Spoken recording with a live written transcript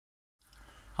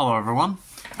Hello everyone,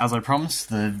 as I promised,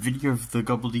 the video of the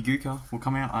Gobbledy Gooker will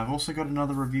come out. I've also got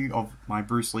another review of my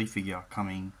Bruce Lee figure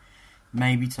coming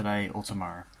maybe today or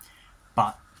tomorrow.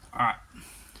 But, alright,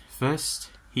 first,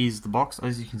 here's the box.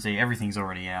 As you can see, everything's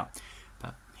already out.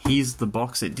 But here's the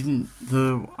box. It didn't,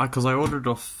 because I ordered it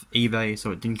off eBay,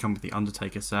 so it didn't come with the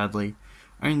Undertaker, sadly.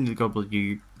 Only the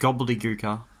Gobbledy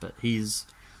Gooker, but here's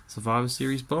Survivor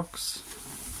Series box.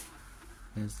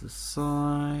 There's the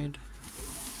side.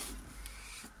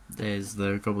 There's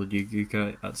the Gobbledy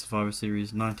Gooker at Survivor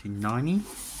Series 1990.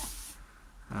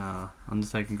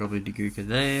 Undertaker and Gobbledy Gooker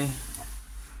there.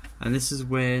 And this is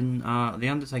when the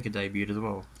Undertaker debuted as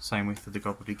well. Same with the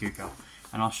Gobbledy Gooker.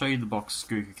 And I'll show you the box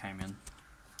Gooker came in.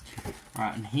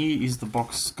 Alright, and here is the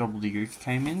box Gobbledy Gooker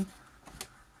came in.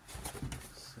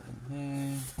 So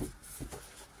there.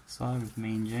 Side with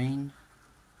Mean Gene.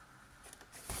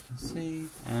 You can see.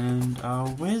 And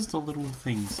where's the little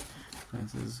things?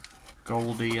 This is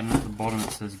Gobbledy, and at the bottom it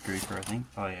says Gooker, I think.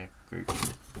 Oh yeah,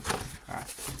 Gooker.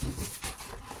 Alright.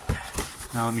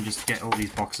 Now let me just get all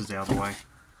these boxes out of the way.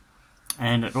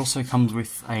 And it also comes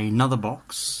with another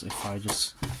box. If I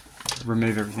just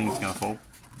remove everything, it's going to fall.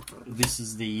 This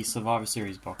is the Survivor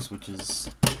Series box, which is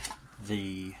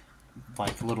the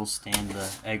little stand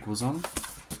the egg was on.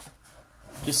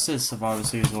 Just says Survivor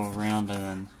Series all around, and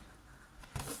then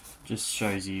just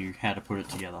shows you how to put it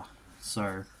together.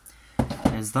 So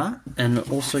there's that, and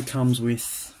it also comes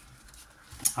with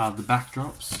the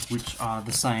backdrops, which are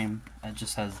the same. It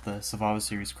just has the Survivor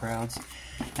Series crowds,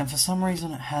 and for some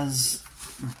reason it has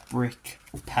brick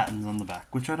patterns on the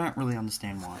back, which I don't really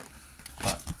understand why.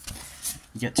 But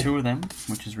you get two of them,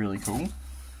 which is really cool,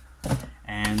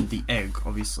 and the egg,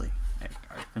 obviously. Egg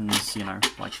opens, you know,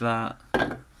 like that.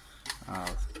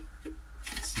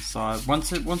 It's inside.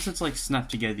 Once it's like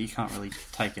snapped together, you can't really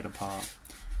take it apart.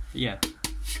 But yeah.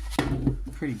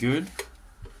 Pretty good.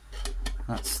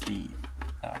 That's the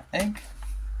egg.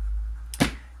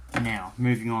 Now,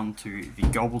 moving on to the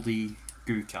Gobbledy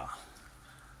Gooker.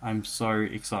 I'm so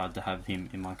excited to have him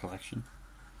in my collection.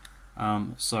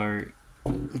 So,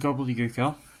 the Gobbledy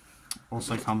Gooker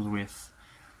also comes with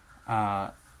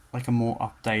like a more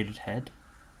updated head.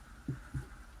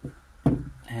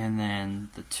 And then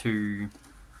the two,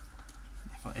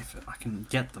 if I can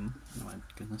get them, oh my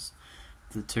goodness,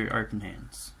 the two open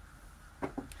hands.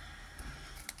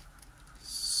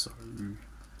 So,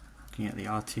 looking at the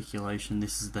articulation,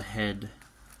 this is the head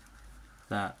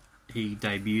that he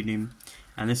debuted in,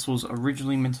 and this was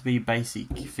originally meant to be a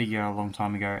basic figure a long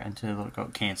time ago until it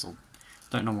got cancelled.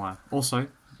 Don't know why. Also,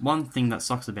 one thing that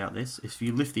sucks about this is if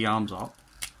you lift the arms up,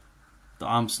 the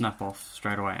arms snap off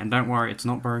straight away, and don't worry, it's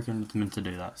not broken, it's meant to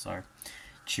do that, so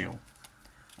chill.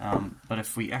 But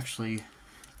if we actually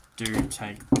do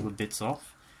take all the bits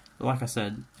off, but like I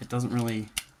said, it doesn't really,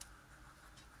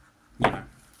 you know,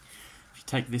 if you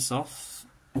take this off,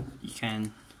 you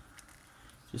can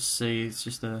just see it's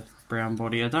just a brown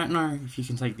body. I don't know if you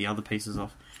can take the other pieces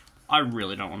off. I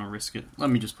really don't want to risk it.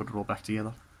 Let me just put it all back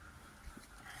together.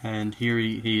 And here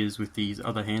he is with these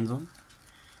other hands on.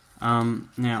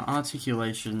 Now,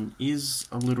 articulation is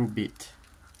a little bit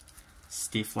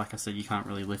stiff. Like I said, you can't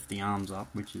really lift the arms up,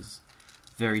 which is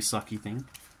a very sucky thing.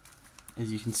 As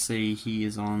you can see, he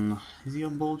is on he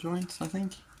on ball joints, I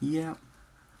think? Yeah.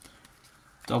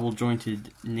 Double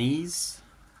jointed knees.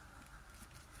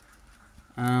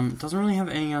 Doesn't really have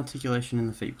any articulation in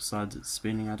the feet besides it's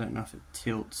spinning. I don't know if it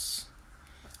tilts.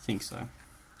 I think so.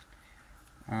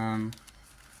 No,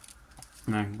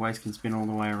 waist can spin all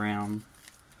the way around.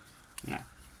 You know.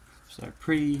 So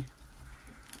pretty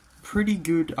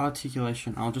good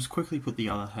articulation. I'll just quickly put the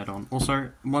other head on.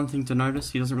 Also, one thing to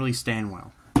notice, he doesn't really stand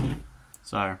well.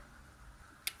 So,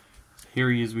 here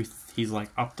he is with his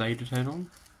like updated head on.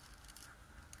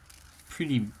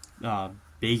 Pretty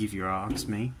big if you ask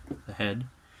me, the head.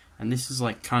 And this is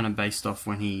like kind of based off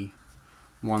when he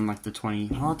won like the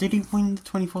did he win the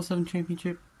 24/7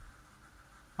 championship?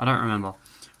 I don't remember.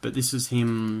 But this is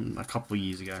him a couple of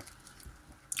years ago.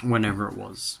 Whenever it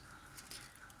was.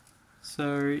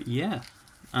 So, yeah.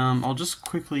 I'll just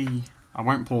quickly, I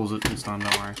won't pause it this time,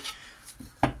 don't worry.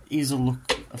 Here's a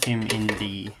look of him in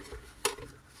the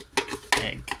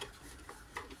egg.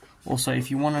 Also,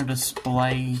 if you want to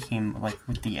display him like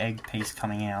with the egg piece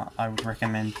coming out, I would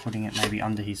recommend putting it maybe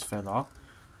under his feather.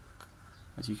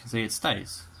 As you can see, it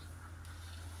stays,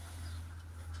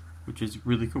 which is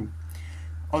really cool.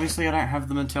 Obviously, I don't have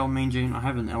the Mattel Mean Gene. I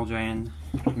have an LJN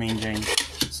Mean Gene,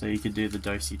 so you could do the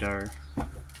do-si-do, kind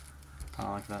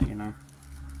of like that, you know.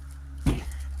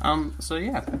 So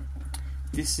yeah,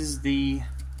 this is the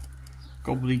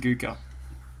Gobbledy Gooker.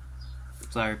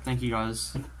 So, thank you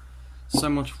guys so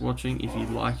much for watching. If you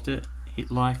liked it,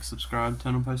 hit like, subscribe,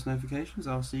 turn on post notifications.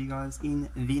 I'll see you guys in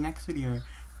the next video.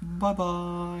 Bye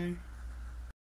bye.